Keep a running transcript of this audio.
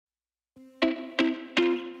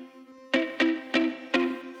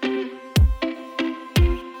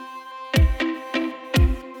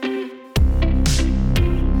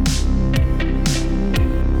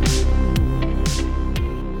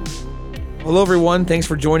Hello, everyone. Thanks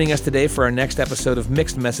for joining us today for our next episode of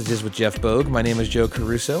Mixed Messages with Jeff Bogue. My name is Joe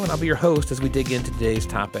Caruso, and I'll be your host as we dig into today's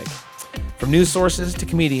topic. From news sources to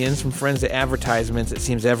comedians, from friends to advertisements, it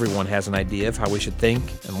seems everyone has an idea of how we should think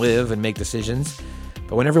and live and make decisions.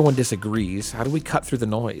 But when everyone disagrees, how do we cut through the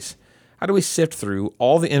noise? How do we sift through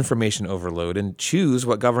all the information overload and choose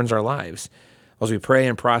what governs our lives? As we pray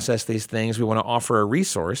and process these things, we want to offer a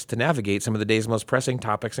resource to navigate some of the day's most pressing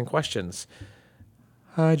topics and questions.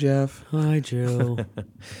 Hi, Jeff. Hi, Joe.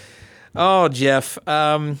 Oh, Jeff.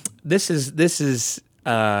 This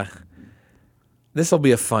will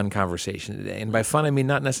be a fun conversation today, and by fun I mean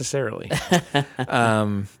not necessarily.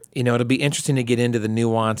 It'll be interesting to get into the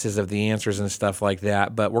nuances of the answers and stuff like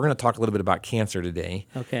that. But we're going to talk a little bit about cancer today.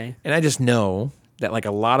 Okay. And I just know that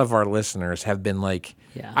a lot of our listeners have been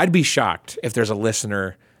I'd be shocked if there's a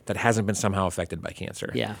listener that hasn't been somehow affected by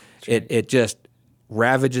cancer. Yeah. It just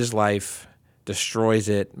ravages life, destroys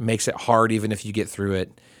it, makes it hard even if you get through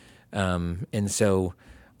it. And so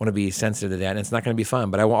I want to be sensitive to that. And it's not going to be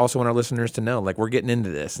fun, but I also want our listeners to know, we're getting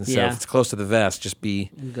into this. And so if it's close to the vest, just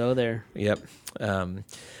go there. Yep.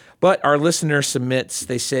 But our listener submits,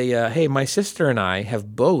 they say, hey, my sister and I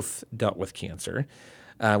have both dealt with cancer.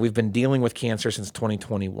 We've been dealing with cancer since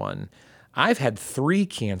 2021. I've had 3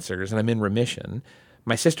 cancers and I'm in remission.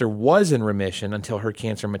 My sister was in remission until her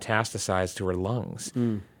cancer metastasized to her lungs.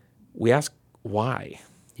 We ask why.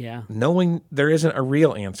 Yeah. Knowing there isn't a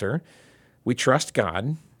real answer, we trust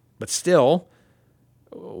God, but still,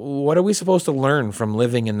 what are we supposed to learn from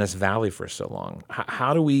living in this valley for so long?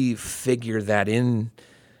 How do we figure that in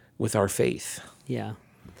with our faith? Yeah.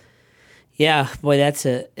 Yeah, boy, that's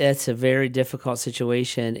a very difficult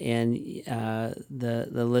situation, and the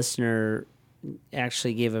listener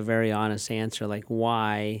actually gave a very honest answer,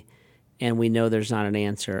 why, and we know there's not an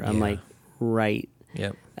answer. I'm right.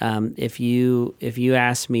 Yep. If you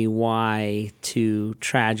ask me why to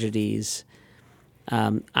tragedies,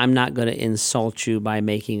 I'm not going to insult you by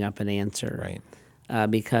making up an answer, right?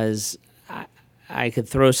 Because I could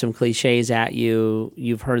throw some cliches at you.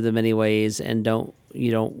 You've heard them anyways, and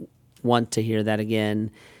you don't want to hear that again.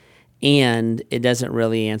 And it doesn't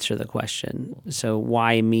really answer the question. So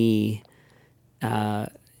why me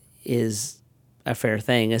is a fair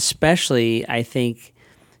thing, especially I think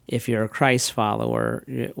if you're a Christ follower,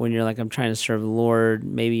 when you're I'm trying to serve the Lord,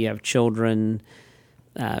 maybe you have children,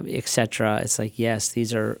 etc. It's yes,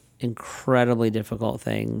 these are incredibly difficult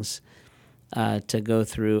things to go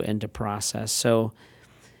through and to process. So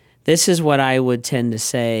this is what I would tend to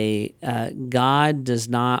say. God does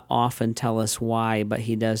not often tell us why, but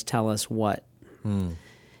he does tell us what. And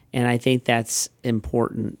I think that's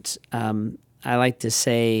important. I like to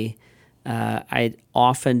say, I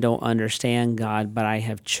often don't understand God, but I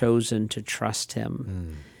have chosen to trust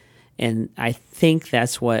him. And I think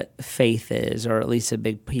that's what faith is, or at least a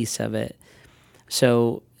big piece of it.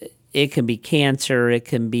 So it can be cancer. It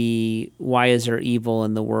can be, why is there evil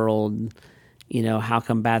in the world? How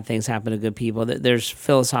come bad things happen to good people? There's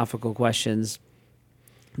philosophical questions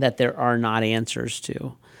that there are not answers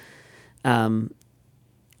to.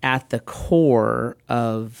 At the core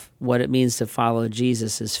of what it means to follow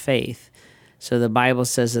Jesus is faith. So the Bible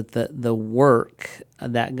says that the work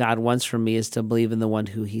that God wants from me is to believe in the one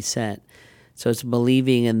who he sent. So it's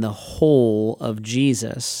believing in the whole of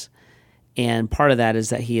Jesus. And part of that is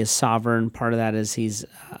that he is sovereign. Part of that is he's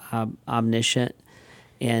omniscient.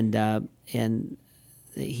 And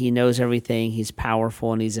he knows everything. He's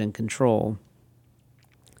powerful and he's in control.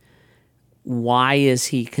 Why is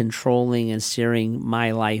he controlling and steering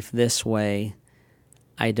my life this way?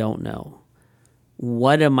 I don't know.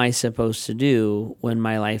 What am I supposed to do when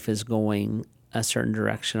my life is going a certain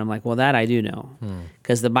direction? I'm well, that I do know,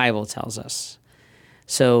 because the Bible tells us.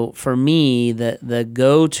 So for me, the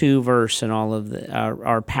go-to verse in all of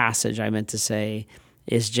our passage, I meant to say,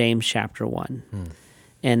 is James chapter 1.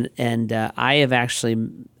 And I have actually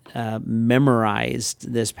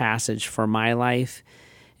memorized this passage for my life,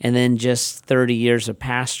 and then just 30 years of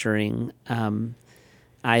pastoring,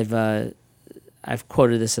 I've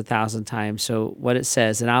quoted this 1,000 times. So what it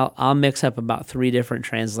says, and I'll mix up about 3 different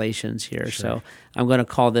translations here. Sure. So I'm going to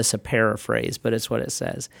call this a paraphrase, but it's what it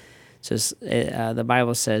says. So the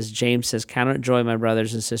Bible says, James says, "Count it joy, my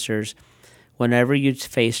brothers and sisters, whenever you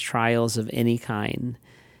face trials of any kind,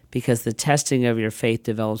 because the testing of your faith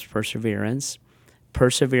develops perseverance.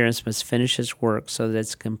 Perseverance must finish its work so that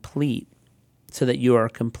it's complete, so that you are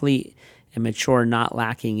complete and mature, not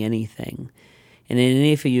lacking anything. And in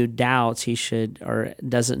any of you doubts, he should, or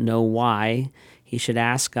doesn't know why, he should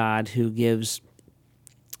ask God, who gives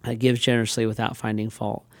generously without finding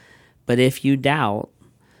fault. But if you doubt,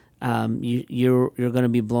 You're going to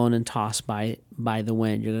be blown and tossed by the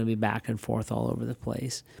wind. You're going to be back and forth all over the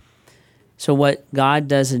place. So what God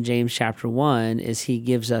does in James chapter 1 is he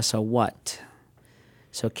gives us a what.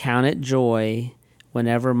 So count it joy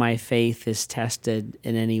whenever my faith is tested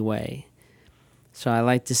in any way. So I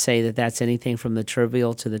like to say that that's anything from the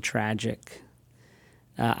trivial to the tragic.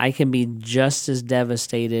 I can be just as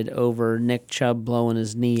devastated over Nick Chubb blowing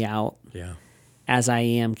his knee out as I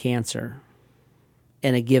am cancer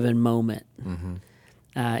in a given moment. Mm-hmm.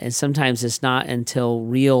 And sometimes it's not until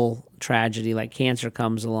real tragedy like cancer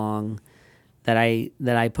comes along that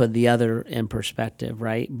I put the other in perspective,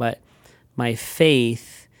 right? But my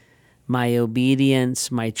faith, my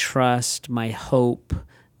obedience, my trust, my hope,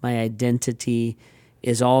 my identity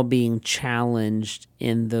is all being challenged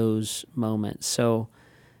in those moments. So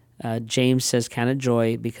James says, count it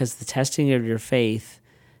joy because the testing of your faith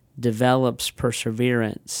develops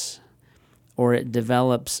perseverance, or it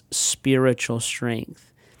develops spiritual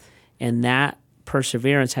strength. And that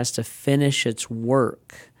perseverance has to finish its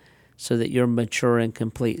work so that you're mature and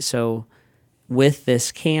complete. So with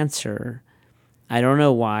this cancer, I don't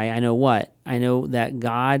know why. I know what. I know that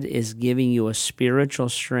God is giving you a spiritual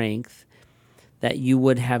strength that you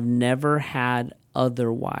would have never had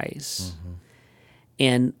otherwise. Mm-hmm.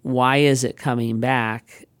 And why is it coming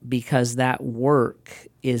back? Because that work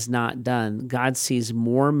is not done. God sees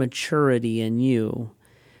more maturity in you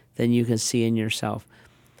than you can see in yourself.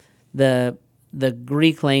 The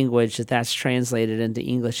Greek language that's translated into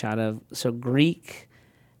English out of, so Greek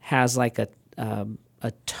has like a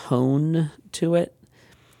tone to it,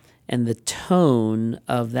 and the tone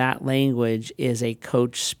of that language is a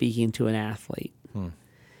coach speaking to an athlete.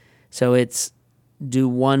 So it's do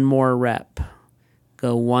one more rep,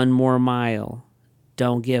 go one more mile,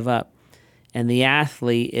 don't give up. And the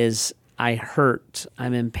athlete is, I hurt,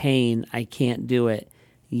 I'm in pain, I can't do it.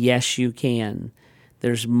 Yes, you can.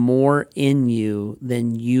 There's more in you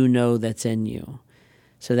than you know that's in you.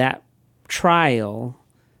 So that trial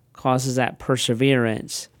causes that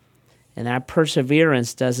perseverance, and that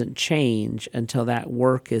perseverance doesn't change until that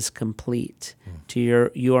work is complete.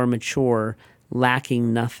 You are mature,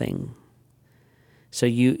 lacking nothing. So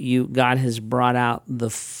God has brought out the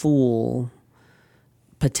full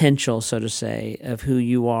potential, so to say, of who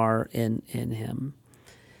you are in Him.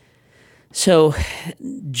 So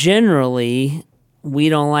generally, we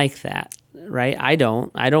don't like that, right? I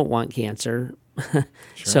don't want cancer. Sure.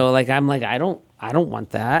 So I'm like, I don't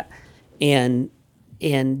want that. And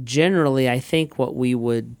generally, I think what we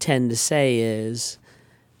would tend to say is,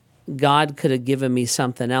 God could have given me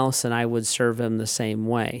something else and I would serve Him the same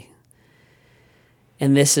way.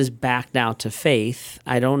 And this is back now to faith.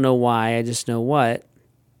 I don't know why, I just know what.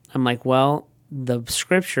 I'm like, well, the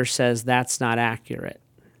scripture says that's not accurate.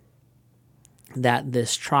 That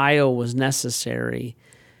this trial was necessary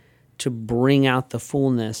to bring out the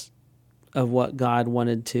fullness of what God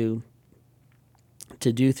wanted to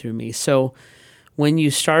do through me. So when you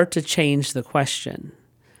start to change the question,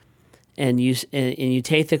 and you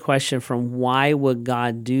take the question from why would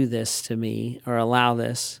God do this to me or allow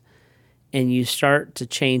this, and you start to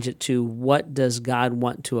change it to what does God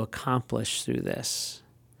want to accomplish through this,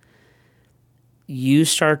 you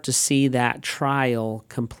start to see that trial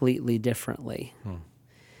completely differently.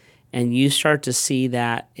 And you start to see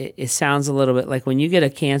that it sounds a little bit like when you get a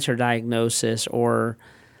cancer diagnosis, or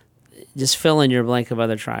just fill in your blank of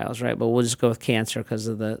other trials, right? But we'll just go with cancer because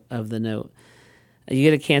of the note. You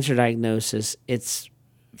get a cancer diagnosis, it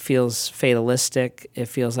feels fatalistic, it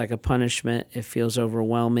feels like a punishment, it feels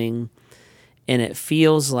overwhelming, and it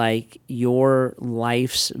feels like your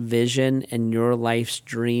life's vision and your life's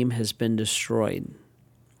dream has been destroyed.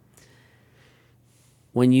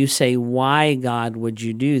 When you say, why, God, would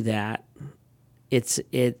you do that? It's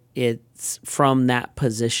from that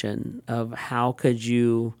position of how could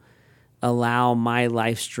you allow my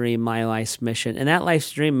life's dream, my life's mission. And that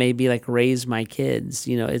life's dream may be like raise my kids.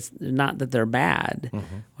 It's not that they're bad.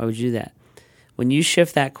 Mm-hmm. Why would you do that? When you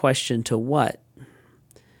shift that question to what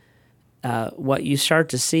you start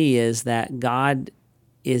to see is that God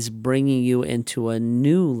is bringing you into a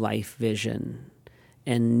new life vision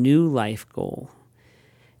and new life goal.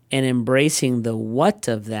 And embracing the what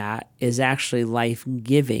of that is actually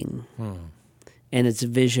life-giving. And it's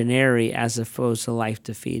visionary as opposed to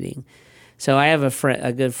life-defeating. So I have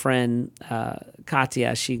a good friend,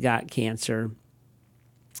 Katya. She got cancer.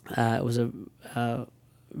 It was a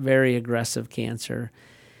very aggressive cancer.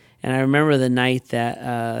 And I remember the night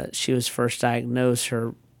that she was first diagnosed,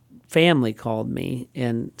 her family called me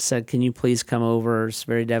and said, can you please come over? It's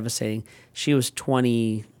very devastating. She was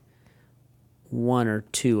 21 or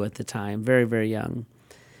 2 at the time, very, very young.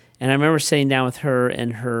 And I remember sitting down with her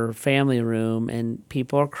in her family room, and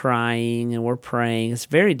people are crying, and we're praying. It's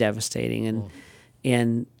very devastating,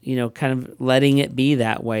 and kind of letting it be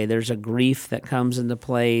that way. There's a grief that comes into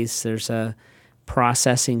place. There's a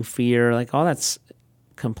processing fear, like all that's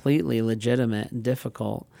completely legitimate and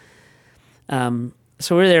difficult. So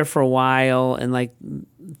we were there for a while, and like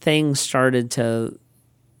things started to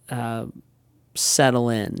settle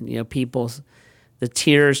in. The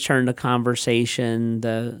tears turned to conversation.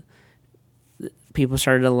 The people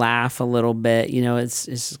started to laugh a little bit.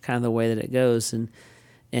 It's kind of the way that it goes.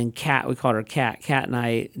 And Kat, we called her Kat. Kat and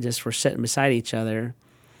I just were sitting beside each other.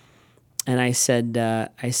 And I said,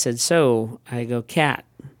 so I go, Kat,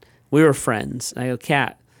 we were friends. I go,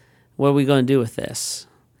 Kat, what are we going to do with this?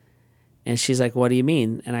 And she's like, what do you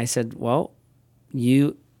mean? And I said, well,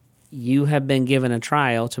 you have been given a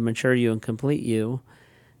trial to mature you and complete you.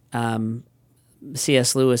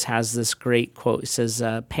 C.S. Lewis has this great quote. It says,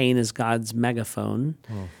 pain is God's megaphone,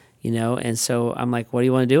 and so I'm like, what do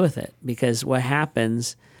you want to do with it? Because what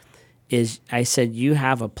happens is, I said, you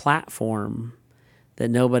have a platform that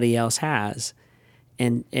nobody else has.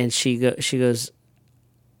 And she goes,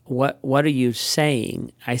 what are you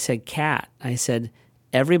saying? I said, Kat, I said,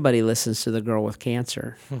 everybody listens to the girl with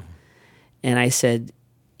cancer. And I said,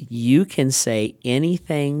 you can say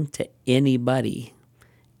anything to anybody,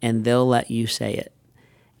 and they'll let you say it.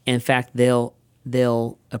 In fact,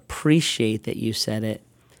 they'll appreciate that you said it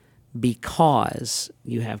because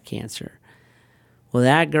you have cancer. Well,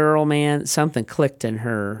 that girl, man, something clicked in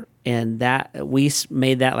her, and that we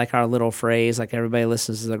made that like our little phrase, like everybody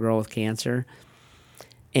listens to the girl with cancer.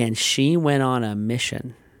 And she went on a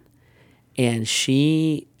mission, and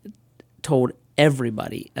she told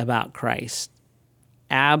everybody about Christ.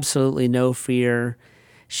 Absolutely no fear.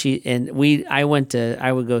 I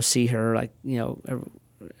would go see her, like,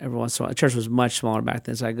 every once in a while. The church was much smaller back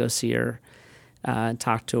then, so I'd go see her and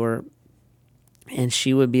talk to her. And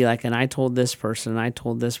she would be like, and I told this person, and I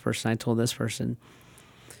told this person, I told this person.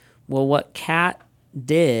 Well, what Kat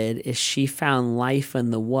did is she found life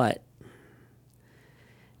in the what.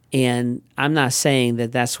 And I'm not saying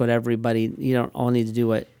that that's what everybody, you don't all need to do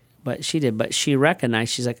what she did, but she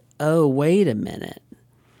recognized, she's like, oh, wait a minute.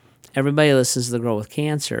 Everybody listens to the girl with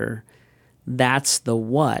cancer. That's the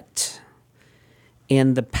what.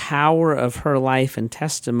 And the power of her life and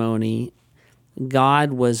testimony,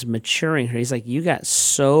 God was maturing her. He's like, you got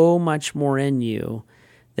so much more in you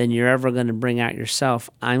than you're ever going to bring out yourself.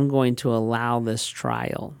 I'm going to allow this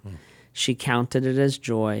trial. She counted it as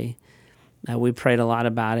joy. We prayed a lot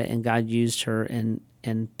about it, and God used her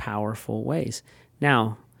in powerful ways.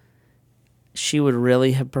 Now, she would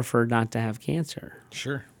really have preferred not to have cancer.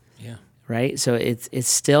 Sure. Yeah. Right? So it's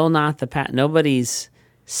still not the path. Nobody's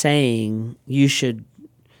saying you should,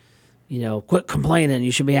 quit complaining.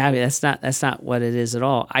 You should be happy. That's not what it is at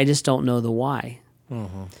all. I just don't know the why.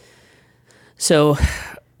 Mm-hmm. So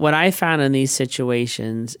what I found in these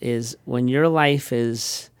situations is when your life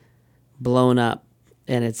is blown up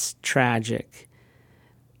and it's tragic,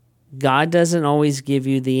 God doesn't always give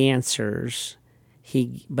you the answers,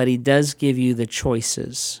 but He does give you the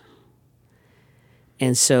choices.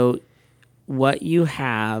 And so what you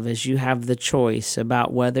have is you have the choice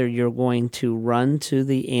about whether you're going to run to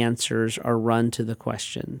the answers or run to the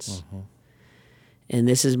questions. Mm-hmm. And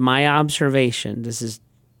this is my observation. This is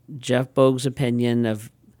Jeff Bogue's opinion of,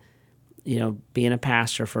 being a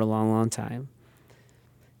pastor for a long, long time.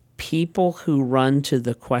 People who run to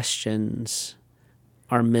the questions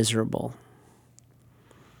are miserable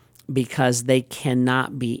because they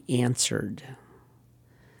cannot be answered.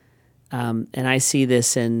 And I see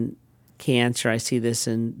this in cancer. I see this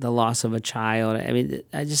in the loss of a child. I mean,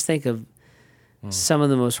 I just think of some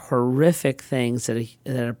of the most horrific things that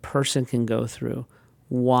a person can go through.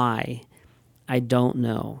 Why? I don't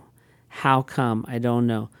know. How come? I don't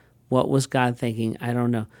know. What was God thinking? I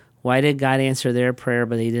don't know. Why did God answer their prayer,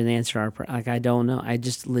 but He didn't answer our prayer? Like, I don't know. I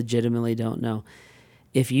just legitimately don't know.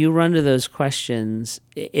 If you run to those questions,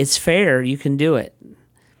 it's fair. You can do it.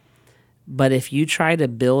 But if you try to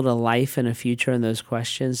build a life and a future in those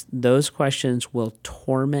questions will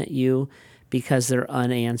torment you because they're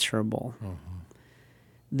unanswerable. Mm-hmm.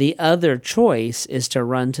 The other choice is to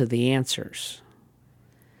run to the answers.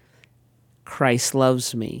 Christ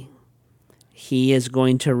loves me. He is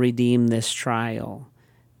going to redeem this trial.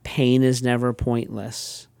 Pain is never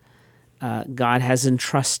pointless. God has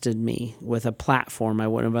entrusted me with a platform I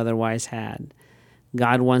wouldn't have otherwise had.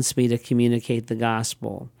 God wants me to communicate the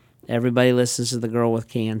gospel. Everybody listens to the girl with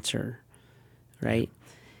cancer, right?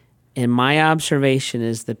 And my observation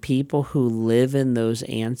is the people who live in those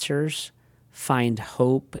answers find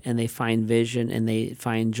hope and they find vision and they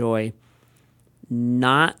find joy,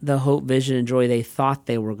 not the hope, vision, and joy they thought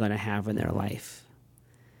they were going to have in their life.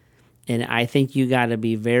 And I think you got to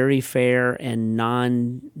be very fair and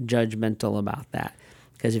non-judgmental about that.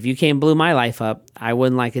 Because if you came and blew my life up, I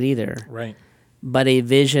wouldn't like it either. Right. But a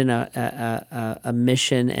vision, a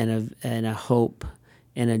mission, and a hope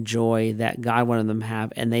and a joy that God wanted them to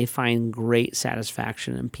have, and they find great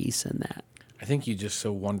satisfaction and peace in that. I think you just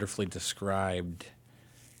so wonderfully described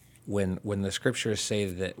when the scriptures say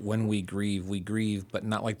that when we grieve, but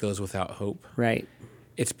not like those without hope. Right.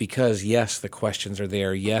 It's because, yes, the questions are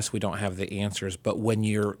there. Yes, we don't have the answers. But when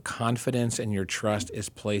your confidence and your trust is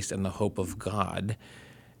placed in the hope of God,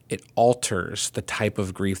 it alters the type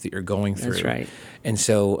of grief that you're going through. That's right. And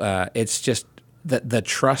so it's just the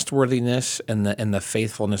trustworthiness and the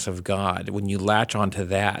faithfulness of God. When you latch onto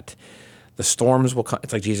that, the storms will come.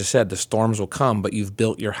 It's like Jesus said, the storms will come, but you've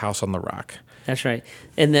built your house on the rock. That's right.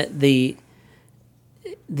 And the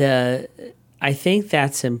I think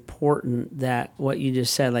that's important, that what you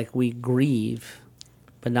just said, like we grieve,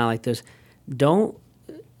 but not like those. Don't.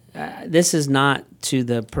 This is not to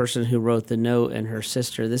the person who wrote the note and her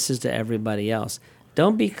sister. This is to everybody else.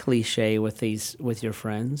 Don't be cliche with your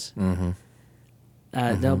friends.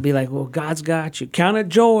 Mm-hmm. Don't be like, well, God's got you. Count it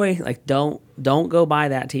joy. Like, don't go buy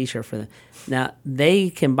that T-shirt for them. Now, they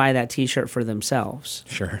can buy that T-shirt for themselves.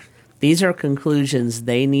 Sure. These are conclusions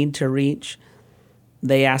they need to reach.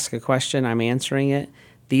 They ask a question, I'm answering it.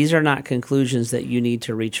 These are not conclusions that you need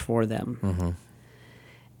to reach for them.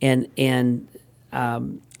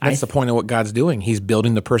 Mm-hmm. That's the point of what God's doing. He's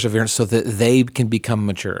building the perseverance so that they can become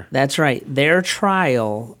mature. That's right. Their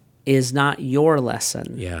trial is not your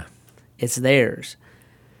lesson. Yeah. It's theirs.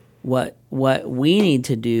 What we need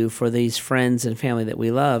to do for these friends and family that we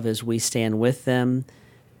love is we stand with them.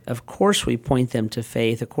 Of course, we point them to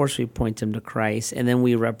faith. Of course, we point them to Christ, and then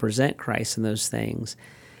we represent Christ in those things.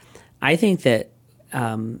 I think that,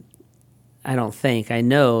 I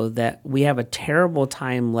know that we have a terrible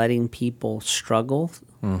time letting people struggle.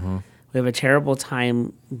 Mm-hmm. We have a terrible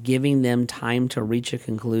time giving them time to reach a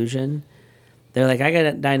conclusion. They're like, I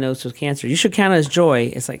got diagnosed with cancer. You should count it as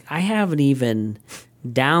joy. It's like, I haven't even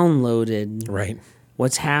downloaded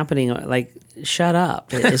what's happening. Like, shut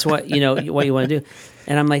up. It's what what you want to do.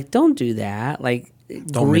 And I'm like, don't do that. Like,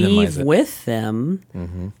 don't grieve with them.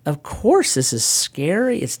 Mm-hmm. Of course, this is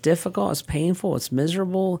scary. It's difficult. It's painful. It's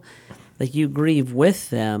miserable. Like, you grieve with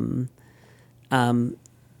them.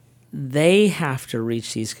 They have to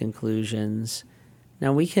reach these conclusions.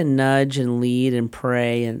 Now, we can nudge and lead and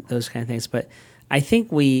pray and those kind of things, but I think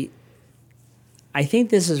this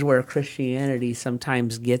is where Christianity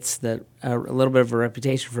sometimes gets a little bit of a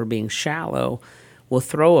reputation for being shallow. We'll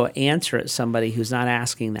throw an answer at somebody who's not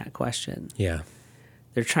asking that question. Yeah.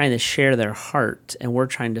 They're trying to share their heart, and we're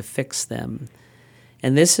trying to fix them.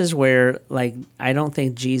 And this is where, like, I don't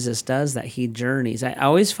think Jesus does that. He journeys. I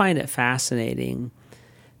always find it fascinating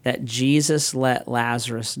that Jesus let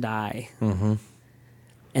Lazarus die. Mm-hmm.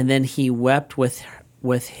 And then he wept with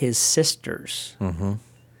his sisters. Mm-hmm.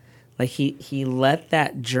 Like, he let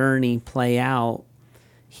that journey play out.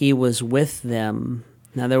 He was with them.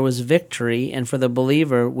 Now, there was victory, and for the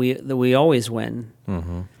believer, we always win.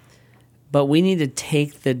 Mm-hmm. But we need to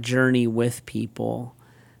take the journey with people,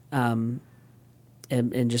 and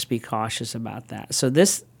just be cautious about that. So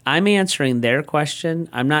I'm answering their question.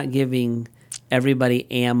 I'm not giving everybody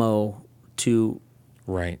ammo to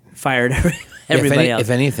fire at everybody else. If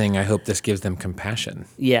anything, I hope this gives them compassion.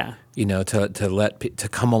 Yeah. To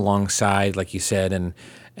come alongside, like you said, and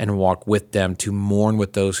walk with them, to mourn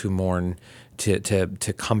with those who mourn,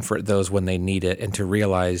 to comfort those when they need it, and to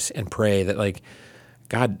realize and pray that, like,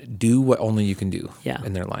 God, do what only you can do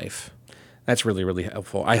in their life. That's really, really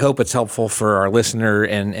helpful. I hope it's helpful for our listener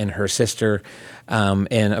and her sister,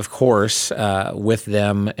 and of course, with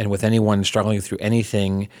them and with anyone struggling through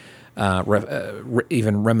anything,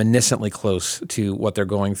 even reminiscently close to what they're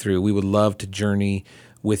going through. We would love to journey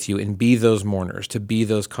with you and be those mourners, to be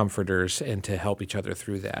those comforters, and to help each other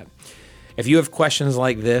through that. If you have questions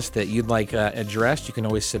like this that you'd like addressed, you can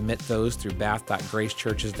always submit those through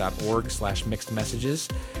bath.gracechurches.org/mixedmessages.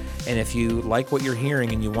 And if you like what you're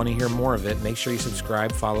hearing and you want to hear more of it, make sure you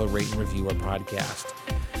subscribe, follow, rate, and review our podcast.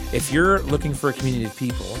 If you're looking for a community of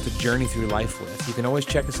people to journey through life with, you can always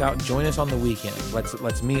check us out and join us on the weekend.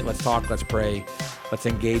 Let's meet, let's talk, let's pray, let's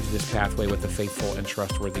engage this pathway with the faithful and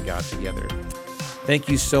trustworthy God together. Thank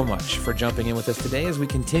you so much for jumping in with us today as we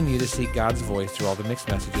continue to seek God's voice through all the mixed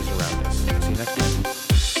messages around us. See you next time.